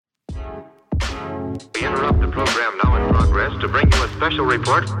We interrupt the program now in progress to bring you a special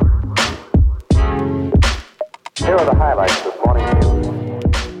report. Here are the highlights this morning's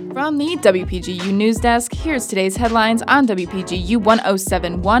news. From the WPGU News Desk, here's today's headlines on WPGU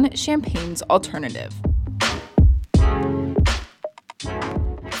 1071, Champaign's Alternative.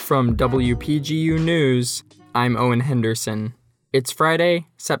 From WPGU News, I'm Owen Henderson. It's Friday,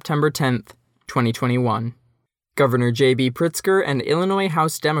 September 10th, 2021. Governor J.B. Pritzker and Illinois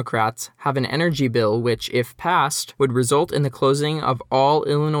House Democrats have an energy bill which, if passed, would result in the closing of all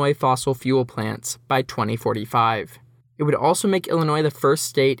Illinois fossil fuel plants by 2045. It would also make Illinois the first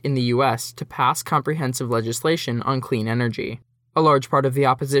state in the U.S. to pass comprehensive legislation on clean energy. A large part of the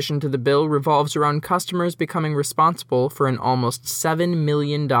opposition to the bill revolves around customers becoming responsible for an almost $7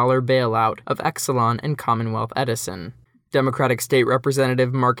 million bailout of Exelon and Commonwealth Edison. Democratic State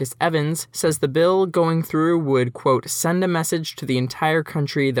Representative Marcus Evans says the bill going through would, quote, send a message to the entire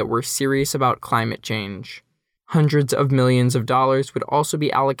country that we're serious about climate change. Hundreds of millions of dollars would also be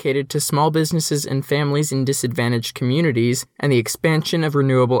allocated to small businesses and families in disadvantaged communities and the expansion of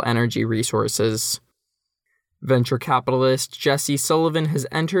renewable energy resources. Venture capitalist Jesse Sullivan has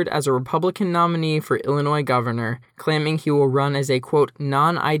entered as a Republican nominee for Illinois governor, claiming he will run as a, quote,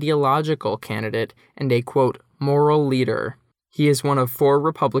 non-ideological candidate and a, quote, moral leader. He is one of 4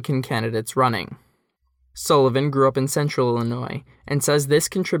 Republican candidates running. Sullivan grew up in central Illinois and says this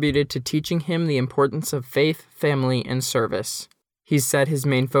contributed to teaching him the importance of faith, family, and service. He said his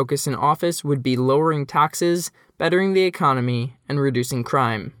main focus in office would be lowering taxes, bettering the economy, and reducing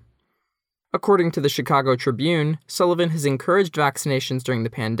crime. According to the Chicago Tribune, Sullivan has encouraged vaccinations during the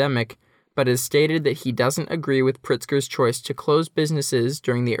pandemic, but has stated that he doesn't agree with Pritzker's choice to close businesses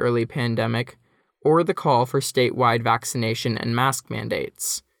during the early pandemic or the call for statewide vaccination and mask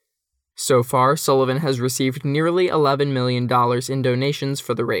mandates. So far, Sullivan has received nearly $11 million in donations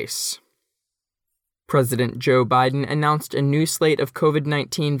for the race. President Joe Biden announced a new slate of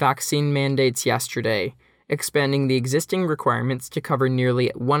COVID-19 vaccine mandates yesterday, expanding the existing requirements to cover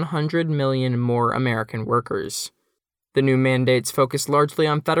nearly 100 million more American workers. The new mandates focus largely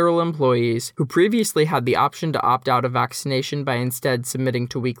on federal employees who previously had the option to opt out of vaccination by instead submitting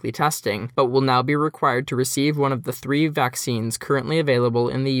to weekly testing, but will now be required to receive one of the 3 vaccines currently available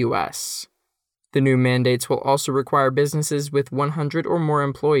in the U.S. The new mandates will also require businesses with 100 or more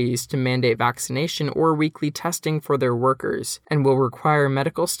employees to mandate vaccination or weekly testing for their workers, and will require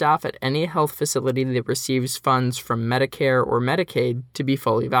medical staff at any health facility that receives funds from Medicare or Medicaid to be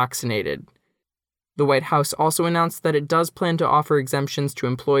fully vaccinated. The White House also announced that it does plan to offer exemptions to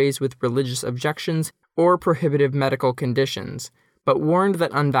employees with religious objections or prohibitive medical conditions, but warned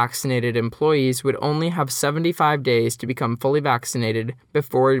that unvaccinated employees would only have 75 days to become fully vaccinated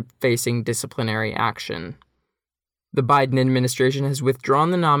before facing disciplinary action. The Biden administration has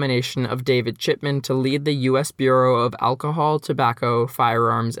withdrawn the nomination of David Chipman to lead the U.S. Bureau of Alcohol, Tobacco,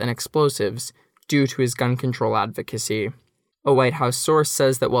 Firearms, and Explosives due to his gun control advocacy. A White House source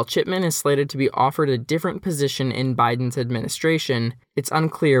says that while Chipman is slated to be offered a different position in Biden's administration, it's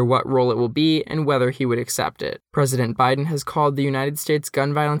unclear what role it will be and whether he would accept it. President Biden has called the United States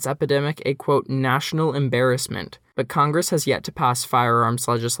gun violence epidemic a, quote, national embarrassment, but Congress has yet to pass firearms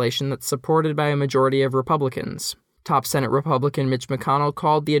legislation that's supported by a majority of Republicans. Top Senate Republican Mitch McConnell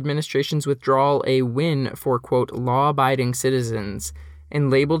called the administration's withdrawal a win for, quote, law-abiding citizens, and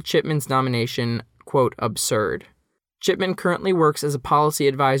labeled Chipman's nomination, quote, absurd. Chipman currently works as a policy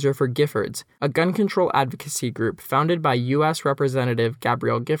advisor for Giffords, a gun control advocacy group founded by U.S. Representative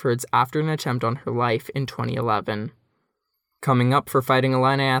Gabrielle Giffords after an attempt on her life in 2011. Coming up for Fighting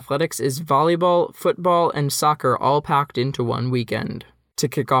Illini Athletics is volleyball, football, and soccer all packed into one weekend. To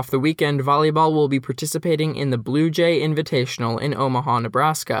kick off the weekend, volleyball will be participating in the Blue Jay Invitational in Omaha,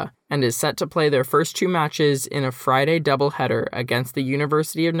 Nebraska, and is set to play their first 2 matches in a Friday doubleheader against the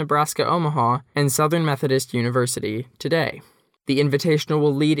University of Nebraska-Omaha and Southern Methodist University today. The Invitational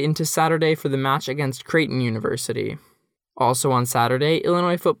will lead into Saturday for the match against Creighton University. Also on Saturday,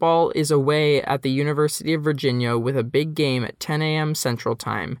 Illinois football is away at the University of Virginia with a big game at 10 a.m. Central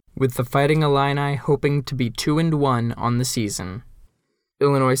Time, with the Fighting Illini hoping to be 2-1 on the season.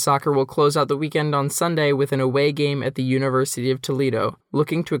 Illinois soccer will close out the weekend on Sunday with an away game at the University of Toledo,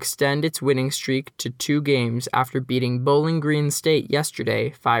 looking to extend its winning streak to 2 games after beating Bowling Green State yesterday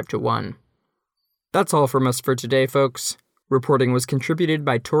 5-1. That's all from us for today, folks. Reporting was contributed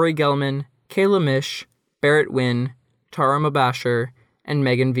by Tori Gelman, Kayla Mish, Barrett Wynn, Tara Mabasher, and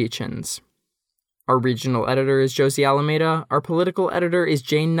Megan Vichins. Our regional editor is Josie Alameda, our political editor is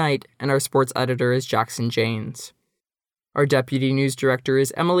Jane Knight, and our sports editor is Jackson Janes. Our deputy news director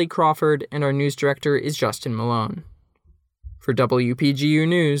is Emily Crawford, and our news director is Justin Malone. For WPGU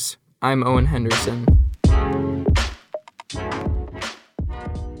News, I'm Owen Henderson.